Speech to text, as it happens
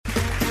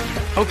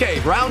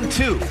Okay, round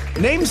two.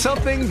 Name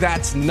something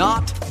that's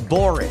not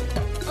boring.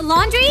 A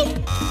laundry?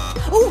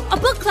 Ooh, a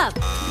book club.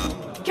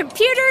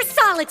 Computer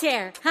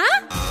solitaire,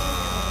 huh?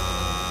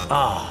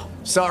 Ah,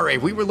 sorry,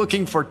 we were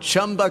looking for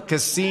Chumba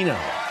Casino.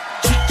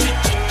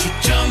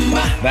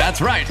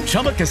 That's right,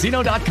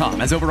 ChumbaCasino.com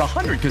has over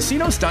 100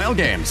 casino-style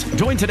games.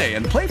 Join today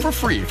and play for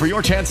free for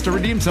your chance to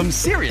redeem some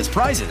serious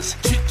prizes.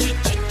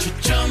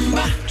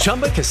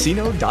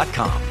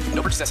 ChumbaCasino.com.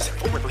 No purchase necessary.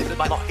 Void where prohibited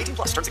by law. 18+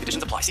 terms and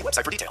conditions apply. See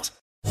website for details.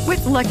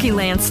 With Lucky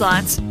Land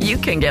Slots, you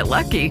can get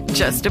lucky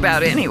just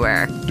about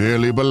anywhere.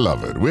 Dearly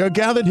beloved, we are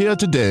gathered here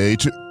today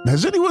to...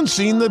 Has anyone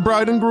seen the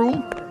bride and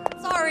groom?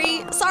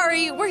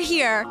 Sorry, we're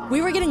here.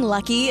 We were getting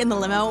lucky in the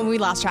limo and we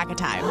lost track of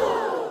time.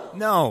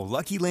 No,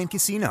 Lucky Land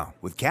Casino,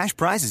 with cash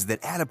prizes that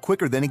add up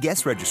quicker than a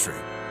guest registry.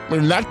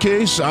 In that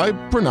case, I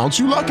pronounce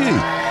you lucky.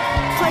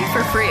 Play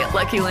for free at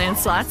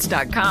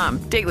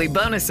LuckyLandSlots.com. Daily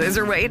bonuses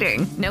are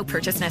waiting. No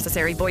purchase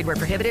necessary. Void where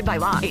prohibited by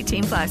law.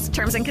 18+.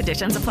 Terms and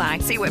conditions apply.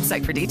 See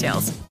website for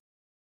details.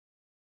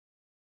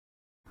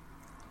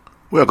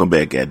 Welcome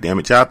back,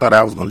 goddammit. Y'all thought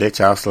I was going to let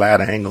y'all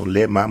slide. I ain't going to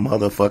let my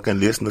motherfucking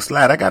listener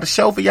slide. I got a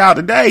show for y'all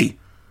today.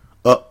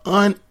 A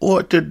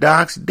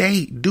unorthodox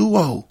date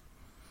duo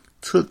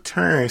took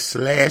turns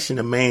slashing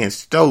a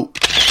man's throat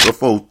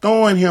before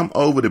throwing him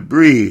over the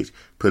bridge.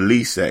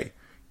 Police say,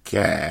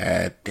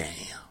 God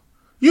damn.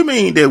 You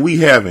mean that we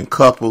having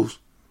couples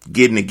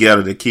getting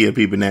together to kill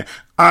people now?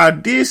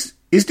 Is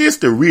this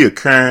the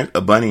reoccurrence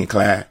of Bonnie and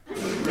Clyde?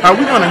 Are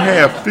we going to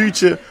have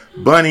future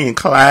Bonnie and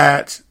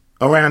Clydes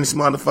around this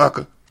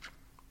motherfucker?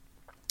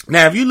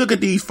 Now, if you look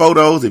at these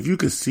photos, if you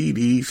could see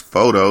these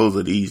photos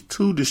of these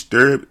two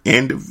disturbed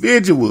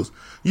individuals,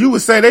 you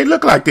would say they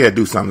look like they'll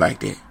do something like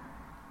that.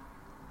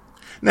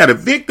 Now, the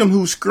victim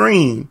who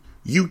screamed,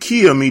 "You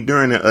killed me,"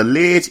 during an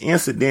alleged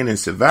incident and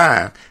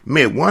survived,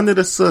 met one of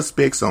the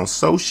suspects on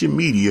social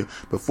media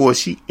before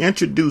she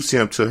introduced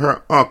him to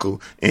her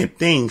uncle, and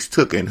things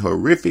took an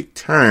horrific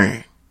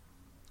turn.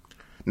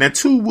 Now,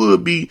 two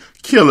would-be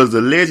killers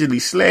allegedly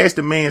slashed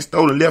the man's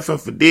throat and left him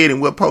for dead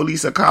in what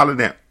police are calling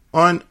an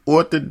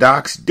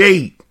unorthodox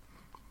date.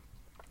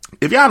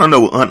 If y'all don't know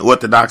what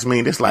unorthodox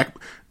means, it's like,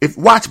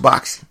 watch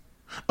boxing.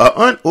 An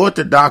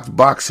unorthodox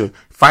boxer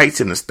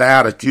fights in a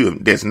style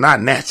that's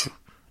not natural.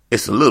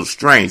 It's a little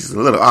strange. It's a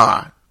little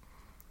odd.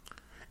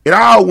 It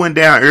all went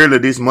down earlier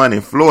this month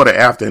in Florida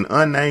after an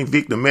unnamed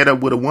victim met up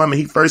with a woman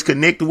he first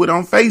connected with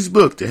on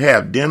Facebook to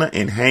have dinner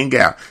and hang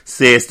out,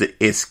 says the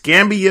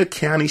Escambia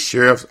County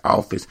Sheriff's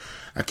Office.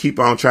 I keep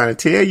on trying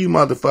to tell you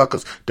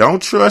motherfuckers,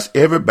 don't trust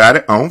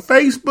everybody on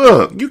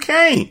Facebook. You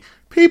can't.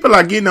 People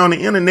are getting on the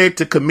internet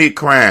to commit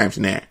crimes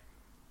now.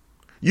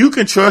 You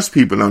can trust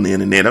people on the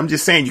internet. I'm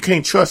just saying you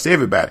can't trust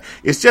everybody.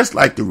 It's just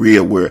like the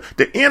real world.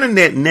 The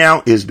internet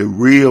now is the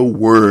real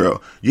world.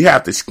 You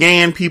have to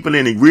scan people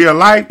in real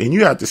life and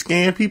you have to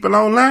scan people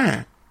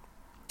online.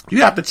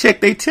 You have to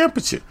check their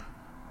temperature.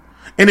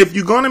 And if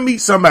you're going to meet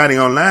somebody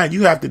online,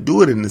 you have to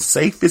do it in the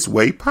safest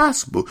way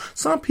possible.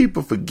 Some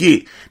people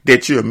forget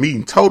that you're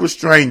meeting total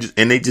strangers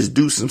and they just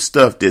do some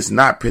stuff that's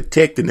not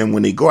protecting them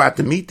when they go out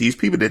to meet these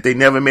people that they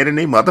never met in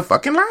their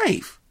motherfucking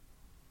life.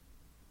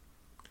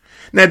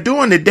 Now,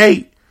 during the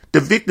date, the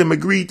victim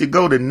agreed to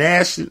go to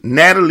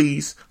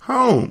Natalie's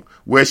home,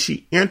 where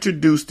she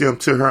introduced them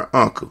to her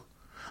uncle.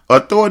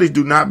 Authorities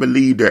do not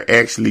believe they're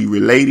actually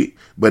related,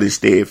 but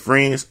instead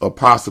friends or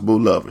possible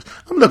lovers.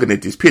 I'm looking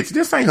at this picture.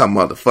 This ain't her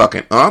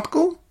motherfucking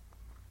uncle.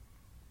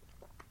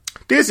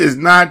 This is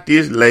not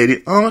this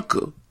lady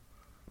uncle.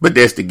 But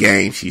that's the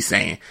game, she's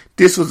saying.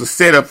 This was a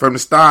setup from the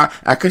start.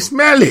 I can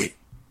smell it.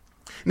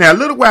 Now, a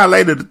little while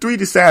later, the three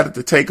decided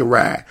to take a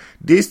ride.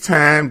 This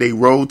time, they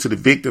rode to the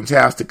victim's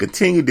house to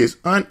continue this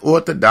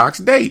unorthodox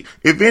date.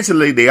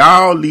 Eventually, they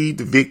all leave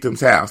the victim's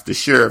house. The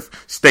sheriff's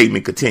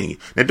statement continued.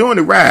 Now, during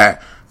the ride,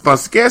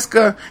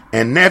 Francesca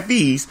and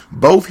Navis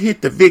both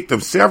hit the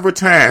victim several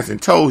times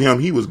and told him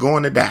he was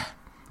going to die.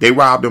 They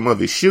robbed him of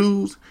his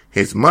shoes,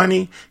 his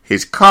money,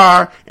 his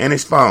car, and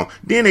his phone.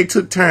 Then they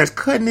took turns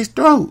cutting his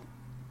throat.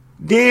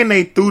 Then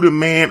they threw the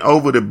man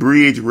over the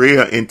bridge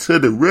rail into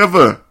the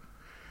river.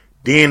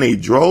 Then they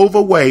drove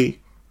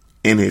away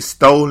in his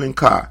stolen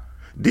car.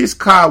 This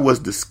car was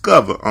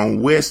discovered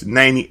on West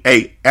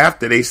 98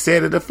 after they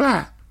set it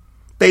afire.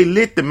 They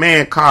lit the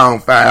man's car on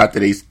fire after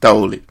they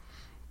stole it.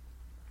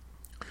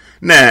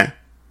 Now,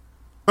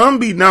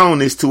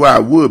 unbeknownst to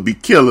our would-be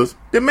killers,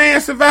 the man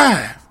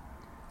survived.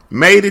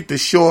 Made it to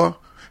shore,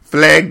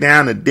 flagged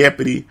down a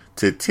deputy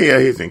to tell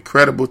his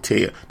incredible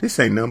tale. This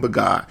ain't nothing but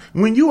God.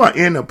 When you are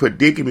in a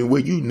predicament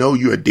where you know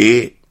you're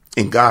dead,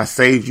 and God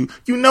saves you,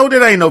 you know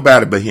that ain't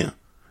nobody but him.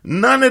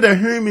 None of the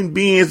human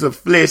beings of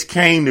flesh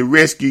came to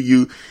rescue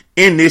you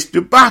in this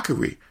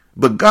debauchery.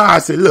 But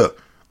God said,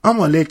 look, I'm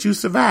going to let you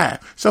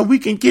survive so we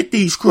can get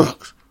these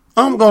crooks.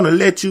 I'm going to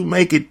let you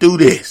make it through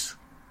this.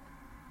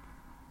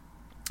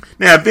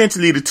 Now,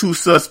 eventually, the two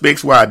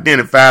suspects were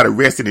identified,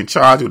 arrested, and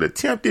charged with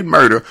attempted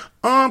murder,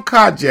 armed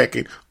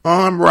carjacking,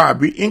 armed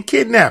robbery, and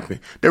kidnapping.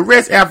 The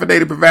arrest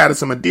affidavit provided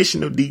some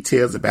additional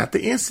details about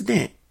the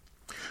incident.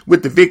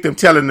 with the victim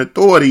telling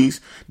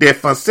authorities that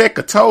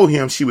Fonseca told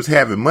him she was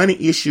having money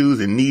issues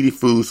and needed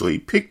food, so he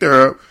picked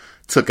her up,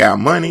 took out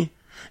money,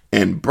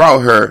 and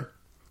brought her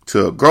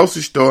to a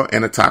grocery store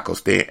and a taco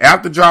stand.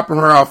 After dropping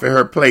her off at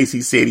her place,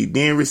 he said he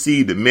then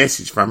received a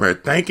message from her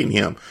thanking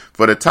him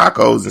for the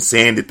tacos and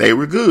saying that they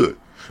were good,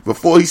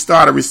 before he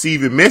started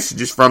receiving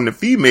messages from the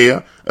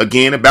female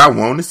again about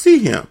wanting to see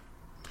him.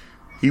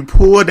 He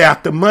pulled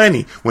out the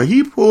money. When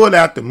he pulled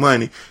out the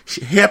money,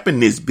 she helping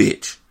this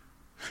bitch,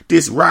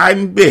 this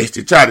riding bitch,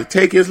 to try to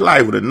take his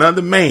life with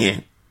another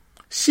man.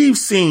 She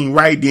seen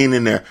right then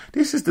and there,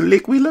 this is the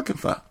lick we looking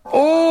for.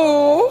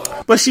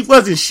 Oh. But she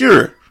wasn't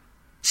sure.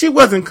 She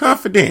wasn't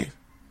confident.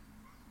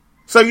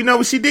 So you know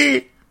what she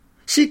did?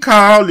 She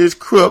called this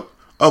crook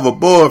of a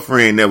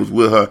boyfriend that was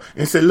with her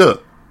and said,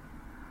 look,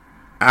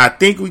 I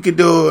think we could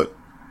do it,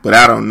 but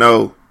I don't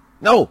know.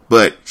 No.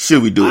 But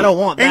should we do it? I don't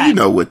want that. And you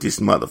know what this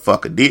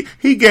motherfucker did?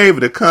 He gave her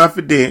the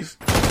confidence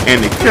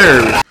and the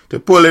courage to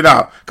pull it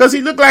off. Because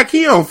he looked like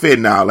he on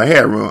fentanyl or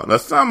heroin or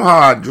some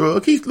hard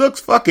drug. He looks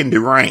fucking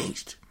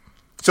deranged.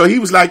 So he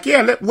was like,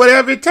 yeah,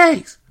 whatever it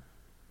takes.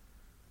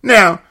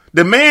 Now,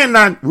 the man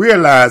not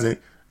realizing,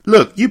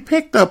 look, you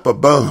picked up a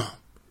bum.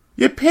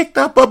 You picked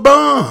up a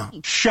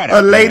bum. Shut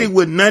up. A lady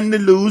with nothing to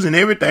lose and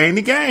everything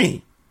to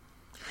gain.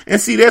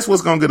 And see, that's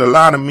what's going to get a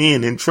lot of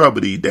men in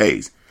trouble these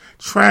days.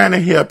 Trying to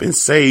help and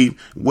save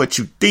what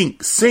you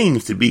think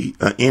seems to be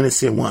an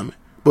innocent woman.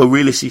 But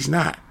really she's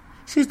not.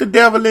 She's the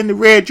devil in the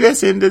red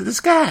dress in the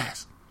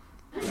disguise.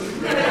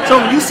 So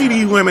when you see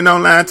these women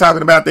online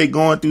talking about they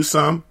going through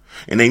something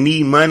and they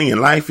need money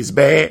and life is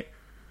bad,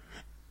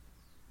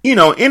 you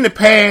know, in the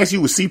past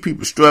you would see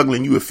people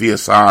struggling, you would feel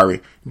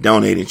sorry,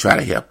 donate and try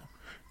to help them.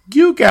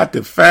 You got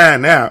to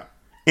find out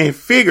and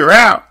figure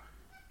out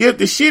if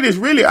the shit is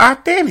really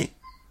authentic.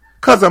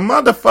 Because a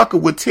motherfucker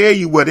would tell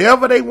you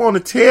whatever they want to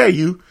tell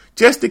you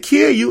just to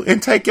kill you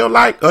and take your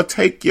life or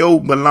take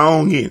your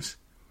belongings.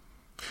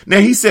 Now,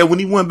 he said when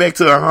he went back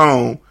to her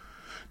home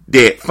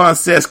that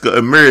Fonseca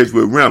emerged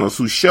with Reynolds,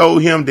 who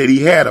showed him that he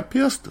had a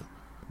pistol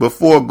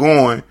before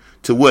going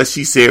to what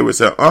she said was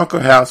her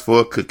uncle's house for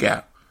a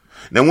cookout.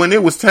 Now, when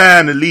it was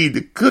time to leave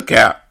the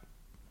cookout,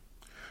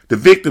 the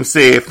victim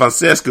said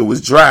Fonseca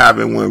was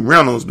driving when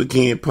Reynolds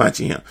began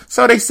punching him.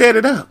 So they set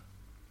it up.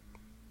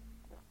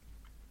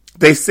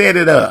 They set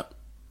it up.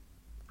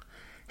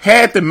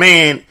 Had the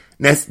man,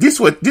 now this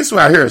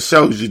right here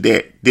shows you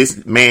that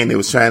this man that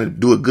was trying to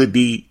do a good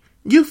deed,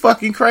 you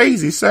fucking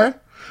crazy, sir.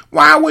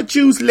 Why would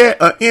you let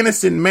an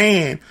innocent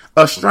man,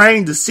 a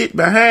stranger, sit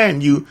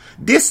behind you?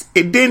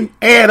 It didn't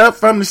add up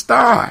from the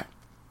start.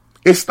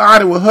 It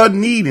started with her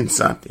needing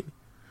something,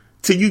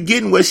 till you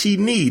getting what she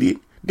needed,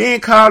 then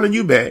calling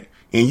you back,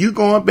 and you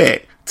going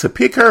back to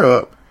pick her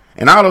up,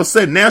 and all of a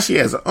sudden now she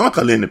has an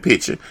uncle in the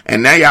picture,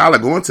 and now y'all are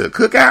going to a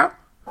cookout?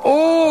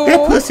 Oh.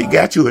 That pussy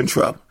got you in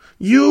trouble.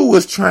 You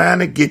was trying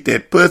to get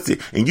that pussy,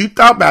 and you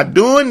thought about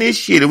doing this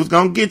shit, it was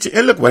going to get you,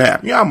 and look what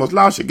happened. You almost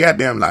lost your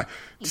goddamn life.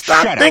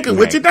 Stop thinking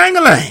with your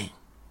dang-a-lang.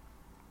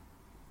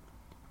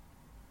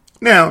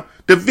 Now,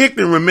 the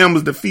victim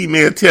remembers the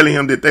female telling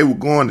him that they were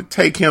going to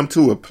take him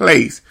to a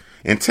place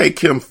and take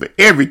him for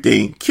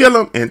everything, kill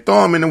him, and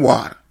throw him in the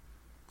water.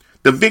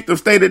 The victim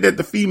stated that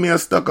the female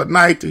stuck a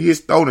knife to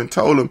his throat and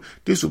told him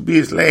this would be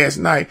his last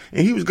night,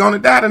 and he was going to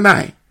die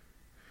tonight.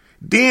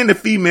 Then the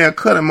female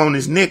cut him on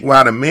his neck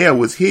while the male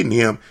was hitting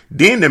him.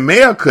 Then the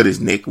male cut his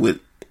neck with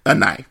a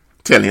knife,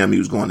 telling him he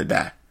was going to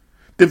die.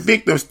 The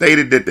victim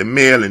stated that the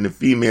male and the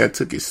female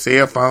took his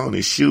cell phone,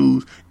 his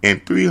shoes,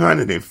 and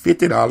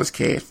 $350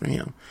 cash from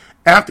him.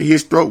 After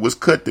his throat was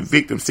cut, the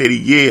victim said he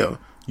yelled,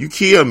 "You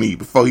killed me,"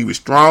 before he was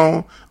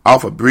thrown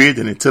off a bridge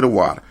and into the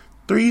water.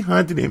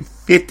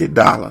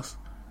 $350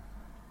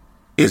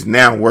 is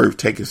now worth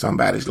taking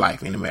somebody's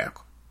life in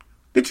America.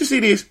 Did you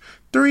see this?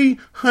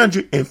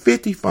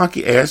 350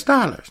 funky ass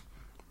dollars.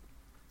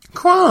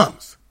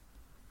 Crumbs.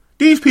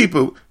 These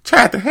people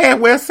tried to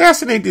halfway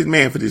assassinate this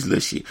man for this little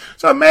shit.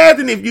 So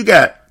imagine if you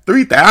got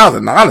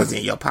 $3,000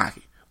 in your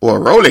pocket or a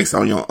Rolex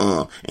on your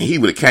arm and he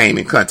would have came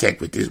in contact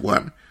with this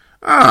woman.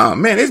 Oh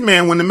man, this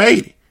man wouldn't have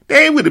made it.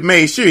 They would have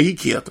made sure he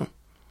killed him.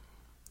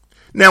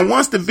 Now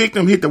once the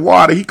victim hit the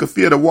water, he could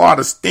feel the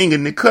water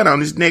stinging the cut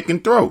on his neck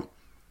and throat.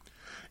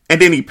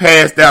 And then he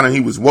passed out and he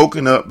was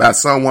woken up by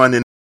someone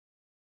in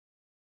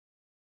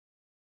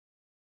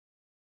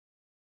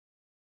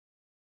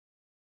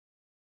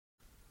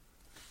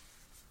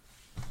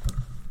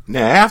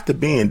Now, after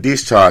being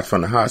discharged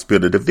from the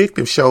hospital, the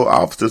victim showed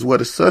officers where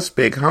the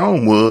suspect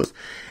home was,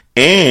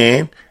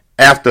 and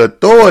after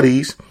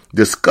authorities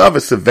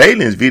discovered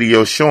surveillance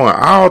video showing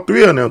all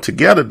three of them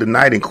together the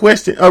night in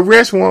question, a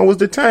arrest warrant was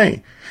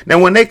detained. Now,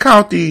 when they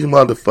caught these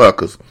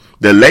motherfuckers,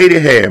 the lady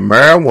had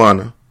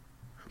marijuana,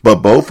 but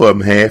both of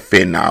them had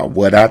fentanyl.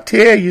 What I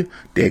tell you,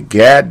 that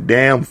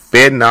goddamn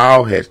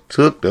fentanyl has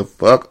took the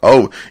fuck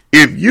over.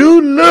 If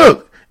you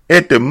look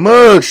at the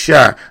mug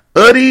shot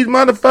of these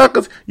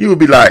motherfuckers, you would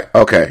be like,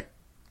 okay,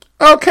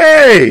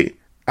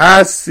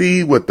 I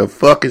see what the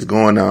fuck is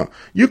going on.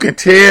 You can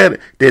tell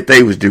that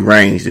they was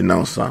deranged and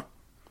on something.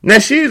 Now,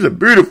 she's a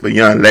beautiful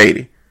young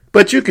lady,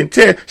 But you can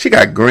tell she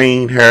got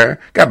green hair,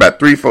 got about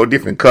 3-4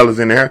 different colors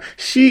in her.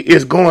 She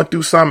is going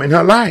through something in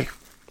her life.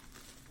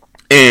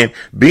 And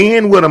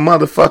being with a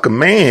motherfucking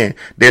man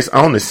that's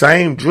on the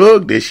same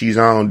drug that she's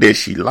on that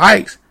she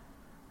likes,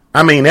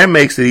 I mean, that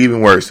makes it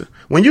even worse.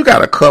 When you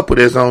got a couple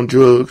that's on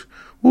drugs,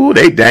 ooh,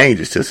 they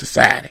dangerous to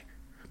society.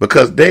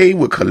 Because they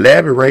would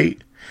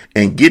collaborate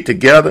and get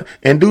together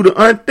and do the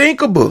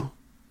unthinkable.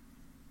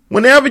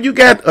 Whenever you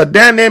got a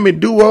dynamic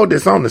duo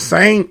that's on the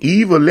same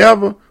evil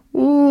level,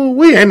 ooh,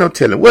 we ain't no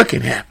telling what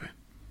can happen.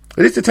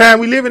 But it's the time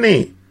we living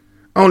in.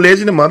 On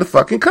Legend of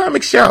Motherfucking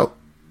Comic Show.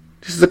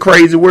 This is a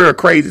crazy world,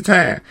 crazy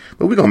time.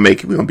 But we're going to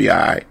make it. We're going to be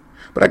alright.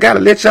 But I got to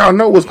let y'all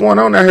know what's going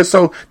on out here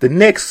so the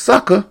next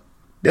sucker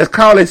that's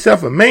calling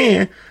himself a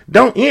man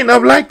don't end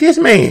up like this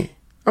man.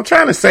 I'm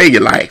trying to save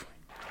your life.